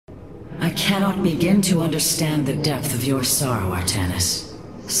I cannot begin to understand the depth of your sorrow, Artanis.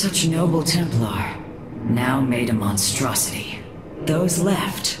 Such noble Templar, now made a monstrosity. Those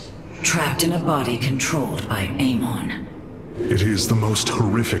left, trapped in a body controlled by Amon. It is the most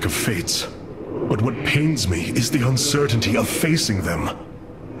horrific of fates. But what pains me is the uncertainty of facing them.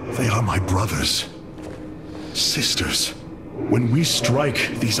 They are my brothers. Sisters. When we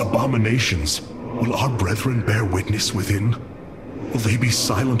strike these abominations, will our brethren bear witness within? Will they be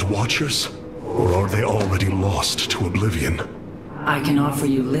silent watchers? Or are they already lost to oblivion? I can offer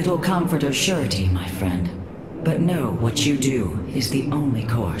you little comfort or surety, my friend. But know what you do is the only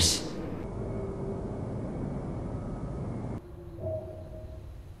course.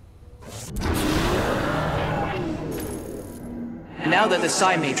 Now that the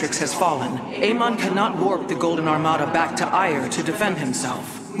Psi Matrix has fallen, Amon cannot warp the Golden Armada back to Aiur to defend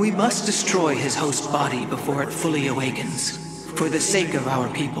himself. We must destroy his host body before it fully awakens. For the sake of our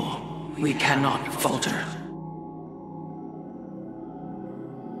people, we cannot falter.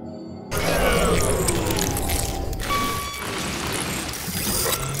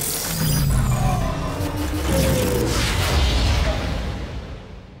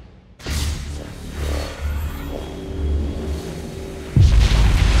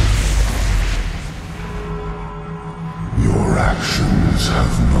 Your actions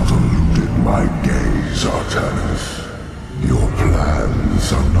have not eluded my gaze, Artanis. Your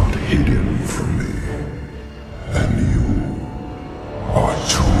plans are not hidden from me, and you are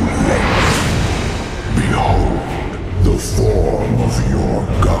too late. Behold, the form of your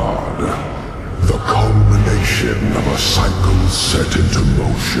god, the culmination of a cycle set into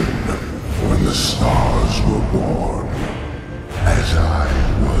motion when the stars were born. As I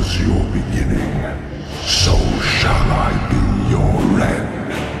was your beginning, so shall I be your end.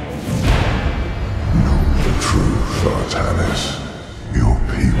 The truth, Artanis. Your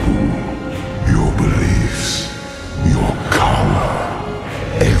people, your beliefs, your color,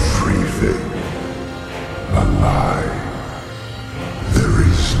 everything. A lie. There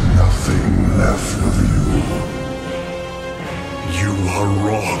is nothing left of you. You are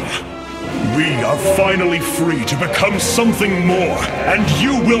wrong. We are finally free to become something more, and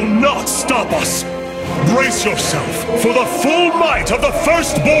you will not stop us! Brace yourself for the full might of the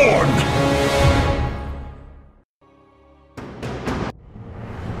Firstborn!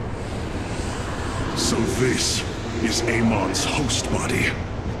 So this is Amon's host body.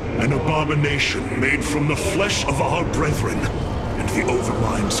 An abomination made from the flesh of our brethren and the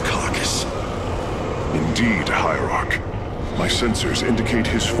Overmind's carcass. Indeed, Hierarch. My sensors indicate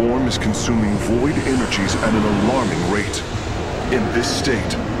his form is consuming void energies at an alarming rate. In this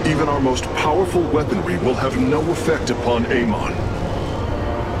state, even our most powerful weaponry will have no effect upon Amon.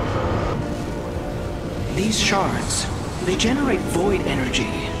 These shards, they generate void energy.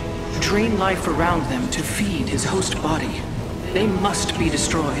 Drain life around them to feed his host body. They must be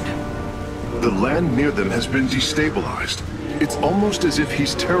destroyed. The land near them has been destabilized. It's almost as if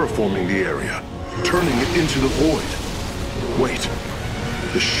he's terraforming the area, turning it into the void. Wait,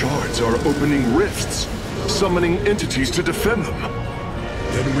 the shards are opening rifts, summoning entities to defend them.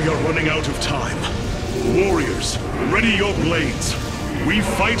 Then we are running out of time. Warriors, ready your blades. We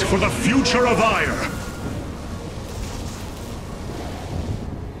fight for the future of Aiur.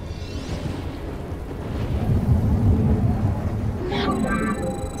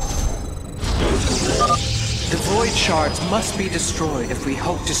 The Void Shards must be destroyed if we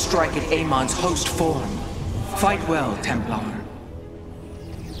hope to strike at Amon's host form. Fight well, Templar.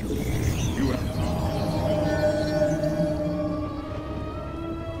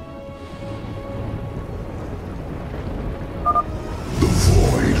 The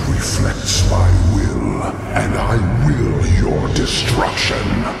void reflects my will, and I will your destruction.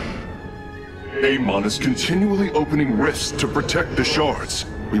 Amon is continually opening rifts to protect the shards.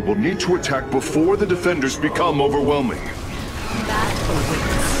 We will need to attack before the defenders become overwhelming. That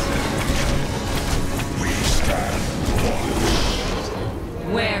awaits. We stand watch.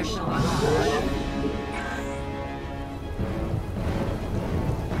 Where shall I march?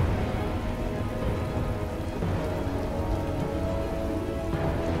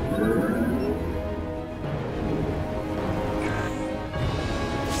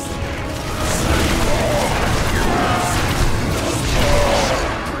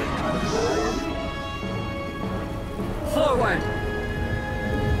 Forward!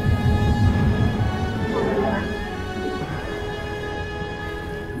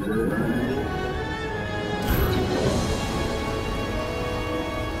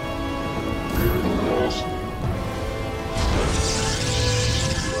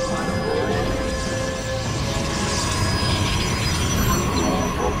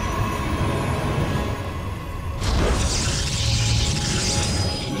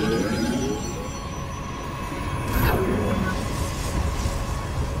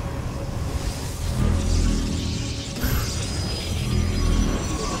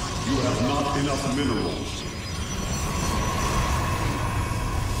 not enough minerals.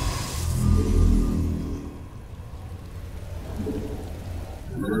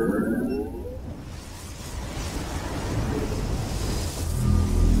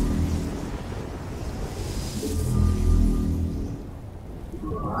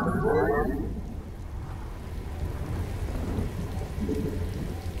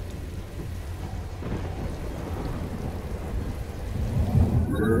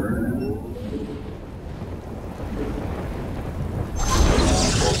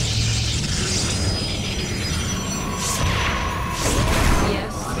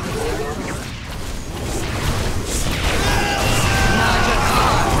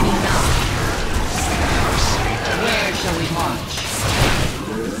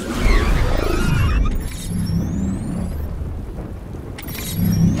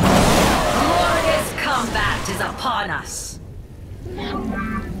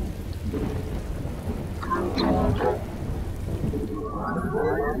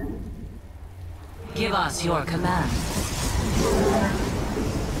 Give us your command.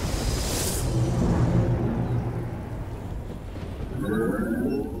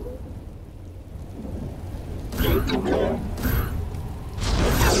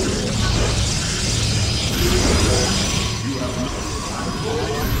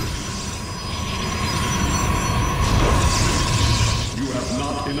 You have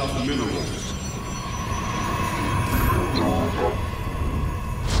not enough minerals.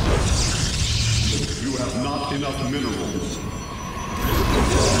 You have not enough minerals.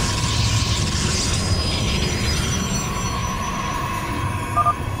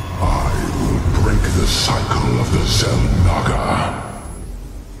 I will break the cycle of the Zelnaga.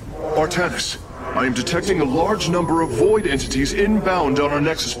 Artanis, I am detecting a large number of Void entities inbound on our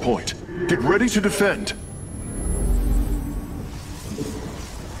nexus point. Get ready to defend.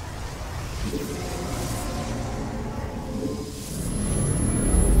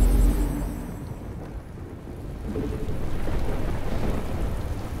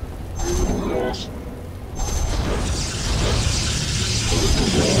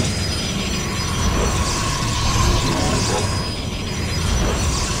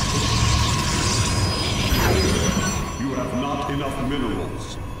 You have not enough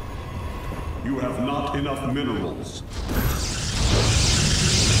minerals. You have not enough minerals.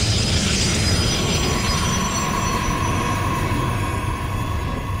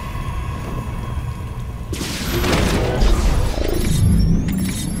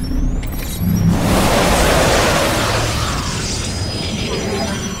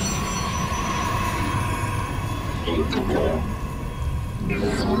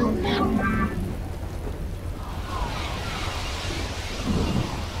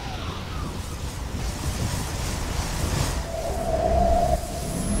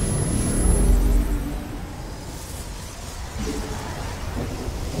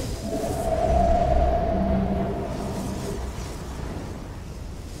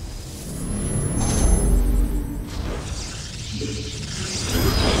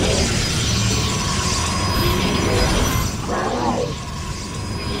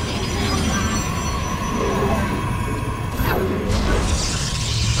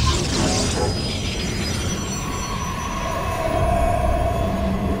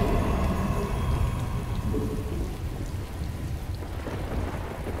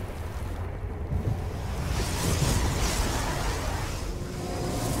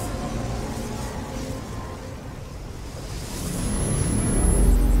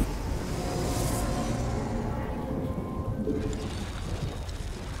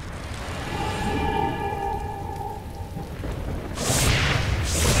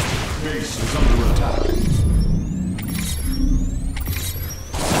 Base is under attack.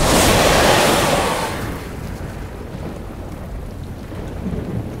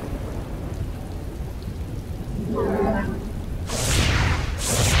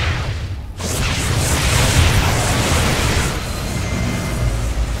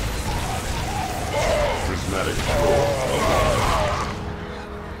 Prismatic power.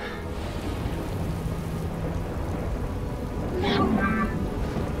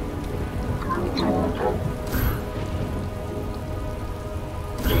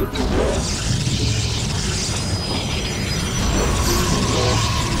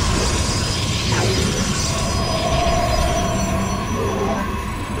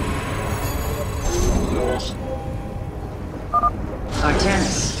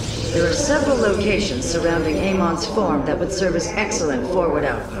 Artanis, there are several locations surrounding Amon's farm that would serve as excellent forward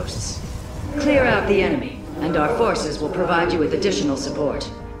outposts. Clear out the enemy, and our forces will provide you with additional support.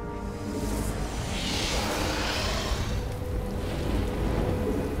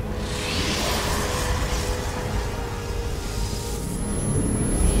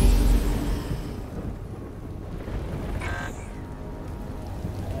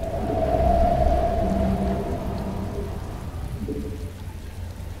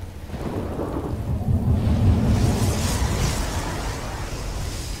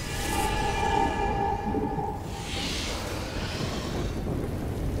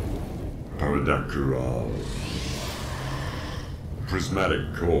 Paradakral.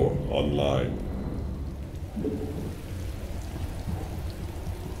 Prismatic core online.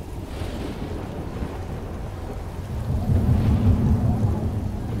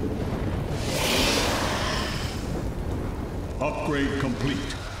 Upgrade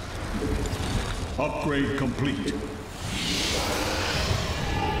complete. Upgrade complete.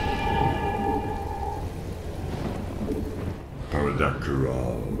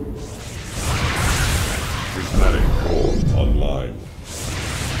 Paradakral. Prismatic core online.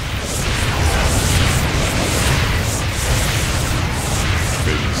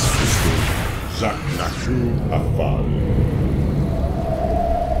 Base crystal. Zaknaku Afal.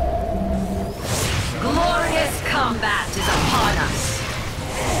 Glorious combat is upon us.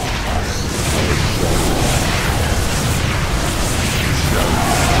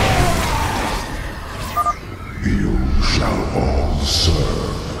 You shall all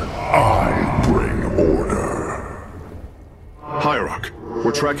serve. I bring order. Hierarch,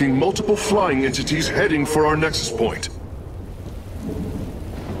 we're tracking multiple flying entities heading for our nexus point.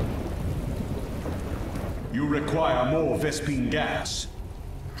 You require more Vespine gas.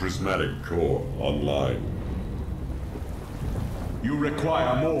 Prismatic core online. You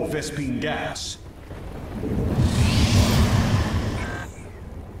require more Vespine gas.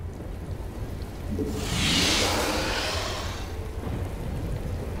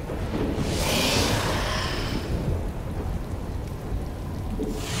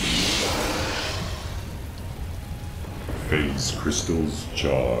 Phase crystals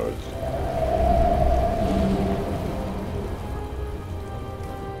charged.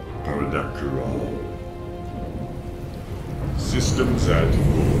 Paradakral. Systems at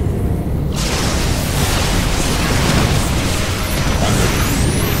full.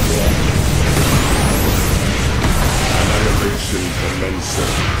 Annihilation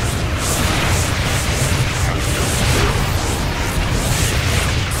commencing.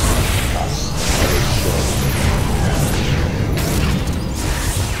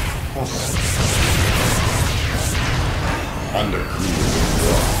 Under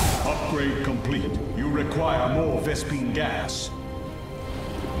Upgrade complete. You require more Vespine gas.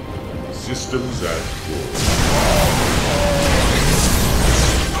 systems at full.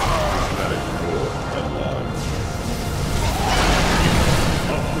 Prismatic core online.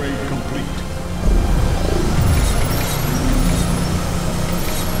 Upgrade complete.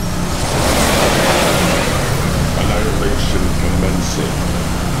 Annihilation commencing.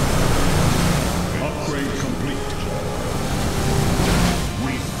 Upgrade complete.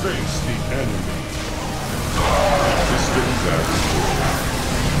 We face the enemy. Systems at full.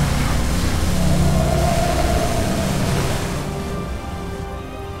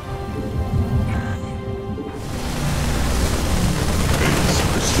 Base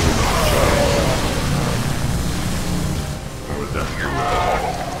crystal charged. Paradakral.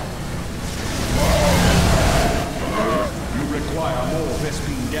 You require more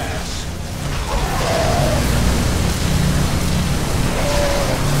Vespine gas.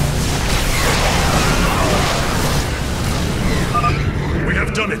 We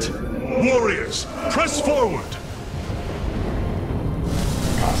have done it! Warriors, press forward!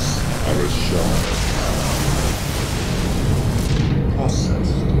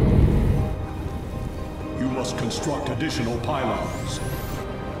 Processed. You must construct additional pylons.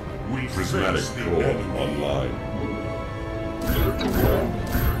 We Prismatic face the core enemy. online.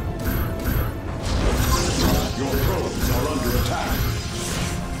 Your probes are under attack.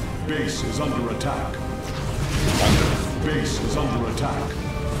 Base is under attack. Base is under attack.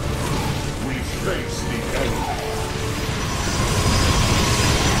 We face the enemy.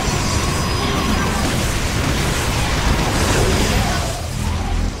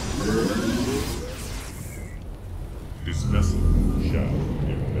 This vessel shall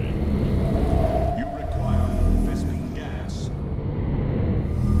invade. You require more Vespine gas.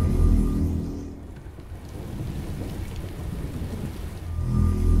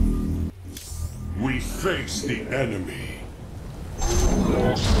 We face the enemy.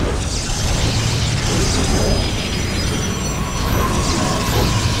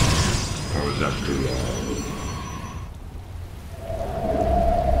 Paradakral.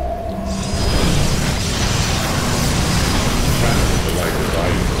 Channel the light of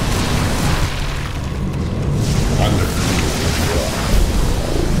iron. Under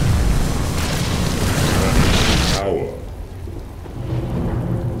power.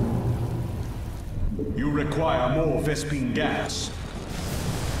 You require more Vespine gas.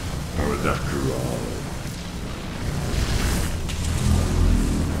 Paradakral.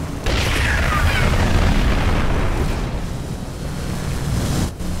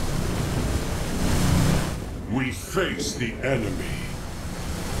 face the enemy.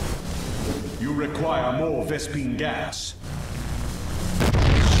 You require more Vespine gas.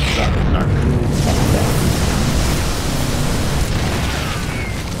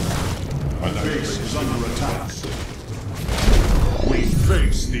 Our base is under attack. We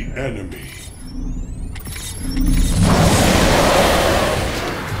face the enemy.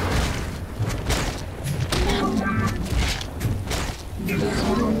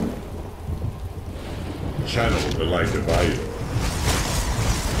 Channel the light divider.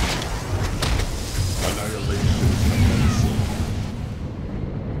 Annihilation commencing.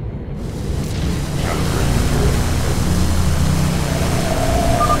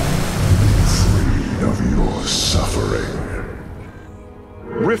 Free of your suffering.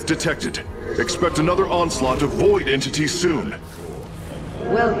 Rift detected. Expect another onslaught of Void entities soon.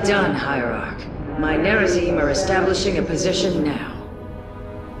 Well done, Hierarch. My Nerazim are establishing a position now.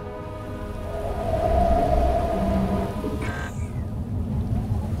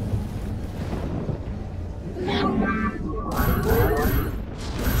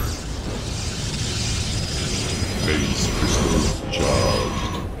 Base crystals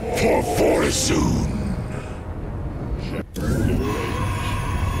charged. For soon.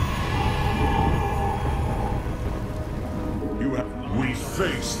 We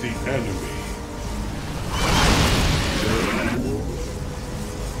face the enemy.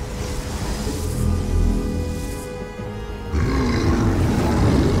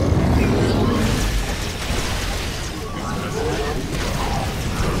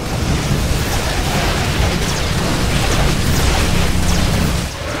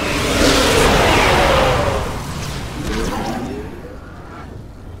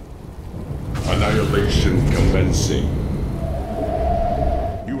 Annihilation commencing.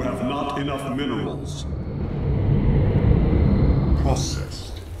 You have not enough minerals.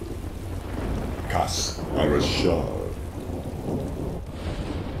 Processed. Cast a shard.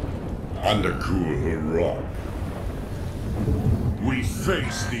 Undercool rock. We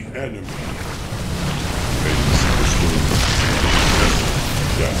face the enemy. Base crystals.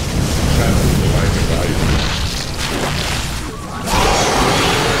 Channel the light divider.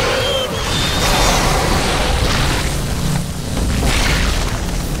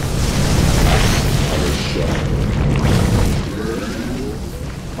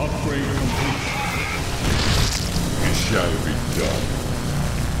 Upgrade complete. It shall be done.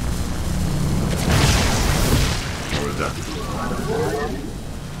 For that.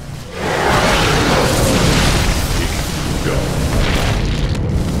 It done.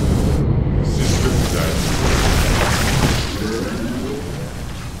 System that.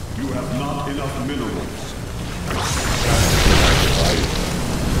 You have not enough minerals.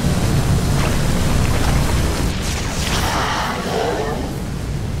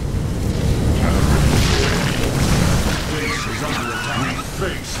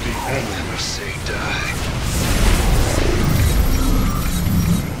 Face the enemy. Say die.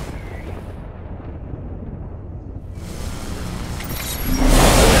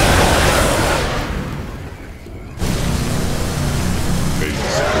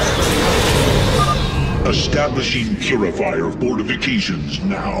 Establishing purifier fortifications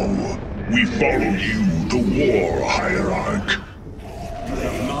now. We follow you to war, Hierarch. You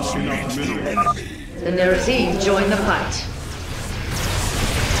have not enough minerals. The Nerazim join the fight.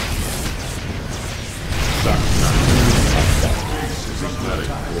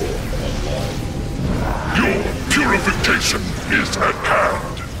 Your purification is at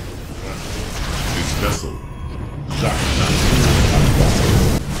hand. This vessel,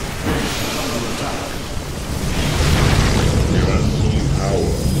 Your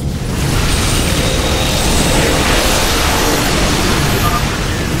power.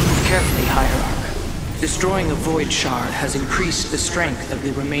 Carefully, Hierarch. Destroying a Void Shard has increased the strength of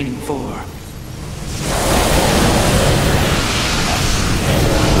the remaining four.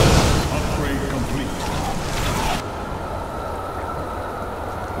 Upgrade complete.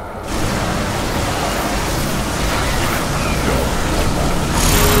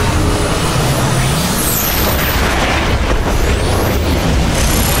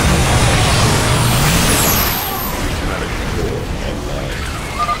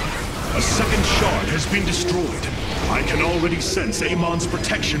 A second shard has been destroyed. I can already sense Amon's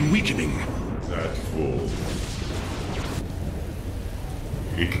protection weakening. That fool.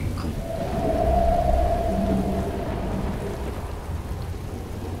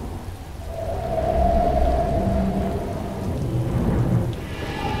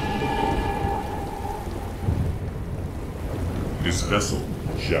 This vessel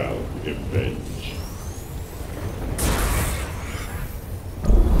shall avenge.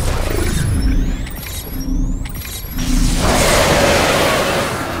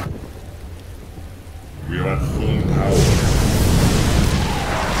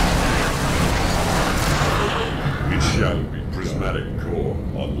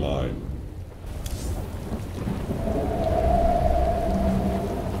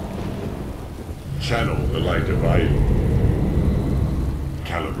 Channel the light of Io.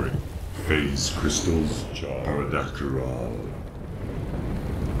 Calibrate. Phase crystals. Paradactyral.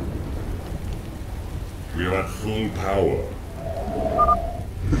 We are at full power.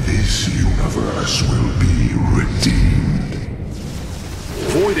 This universe will be redeemed.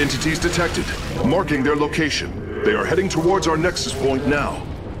 Void entities detected, marking their location. They are heading towards our nexus point now.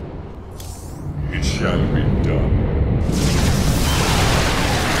 It shall be done.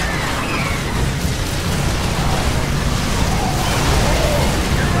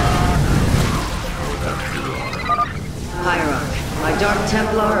 Hierarch, my Dark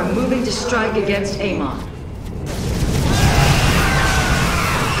Templar are moving to strike against Amon.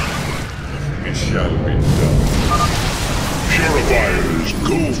 It shall be done. Purifiers,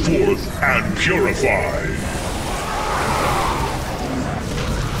 go forth and purify!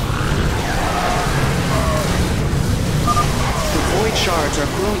 The Void Shards are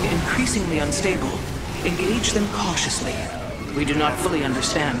growing increasingly unstable. Engage them cautiously. We do not fully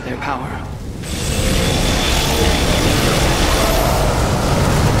understand their power.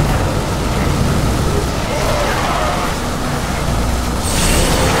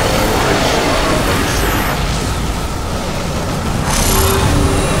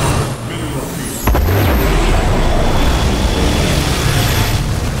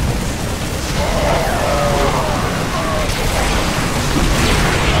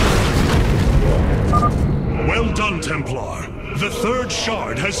 Templar, the third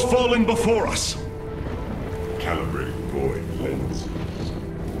shard has fallen before us. Calibrating void lenses.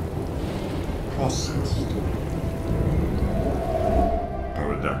 Processed.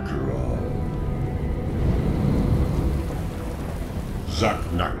 Paradactyral.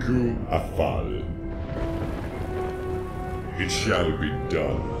 Zaknaku Afal. It shall be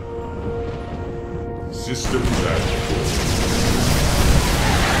done. Systems active.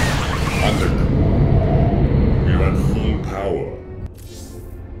 Undercool. At full power.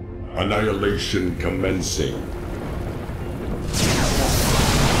 Annihilation commencing.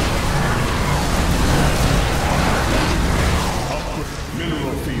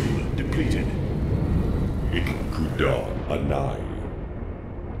 Mineral field depleted. Ikuda Anai.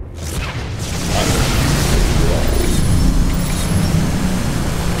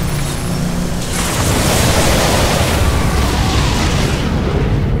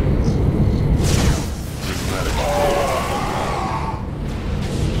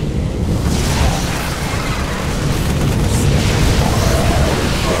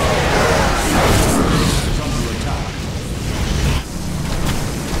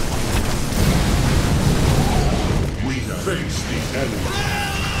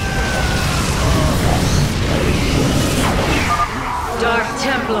 Dark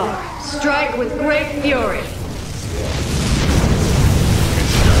Templar, strike with great fury.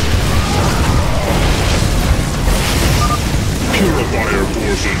 Purifier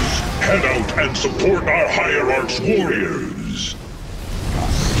forces, head out and support our Hierarch's warriors.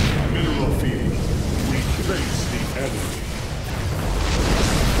 Mineral field. We face the enemy.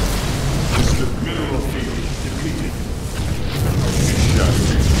 The mineral field depleted. It shall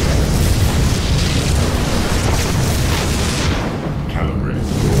be calibrated.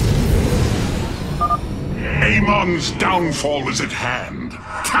 Amon's downfall is at hand.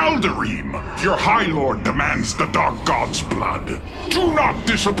 Tal'Darim, your High Lord demands the Dark God's blood. Do not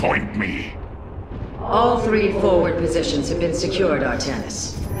disappoint me. All 3 forward positions have been secured,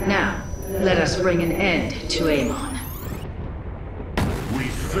 Artanis. Now, let us bring an end to Amon. We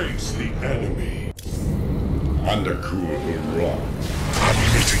face the enemy. Undercool the rock.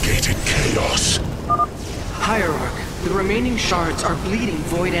 Unmitigated chaos. Hierarch, the remaining shards are bleeding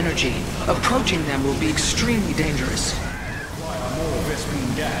void energy. Approaching them will be extremely dangerous. More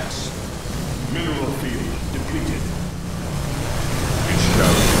Vespene gas. Mineral field depleted. It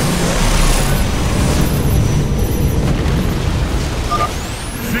shall be.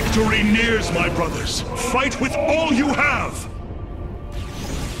 Victory nears, my brothers. Fight with all you have.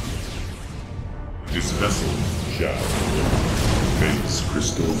 This vessel shall phase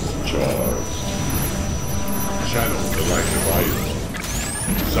crystals charged. Channel the light of Io.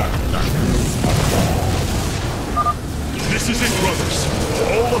 Zaknaku Afal. This is it, brothers.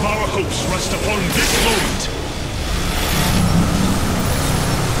 All of our hopes rest upon this moment.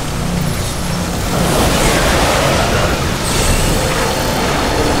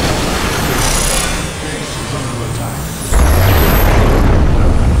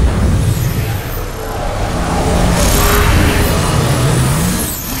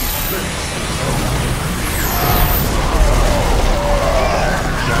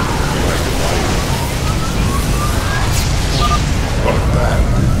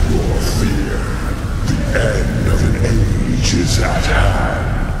 Abandon your fear.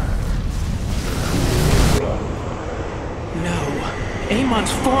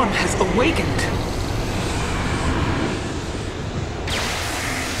 Awakened?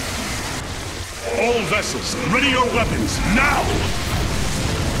 All vessels, ready your weapons, now!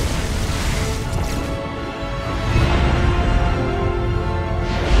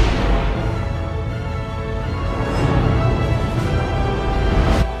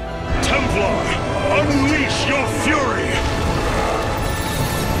 Templar, unleash your fury!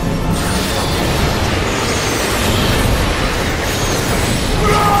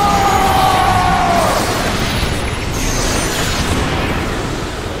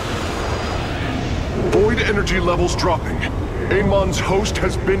 Void energy levels dropping. Amon's host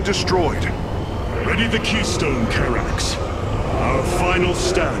has been destroyed. Ready the keystone, Karax. Our final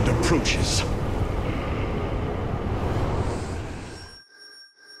stand approaches.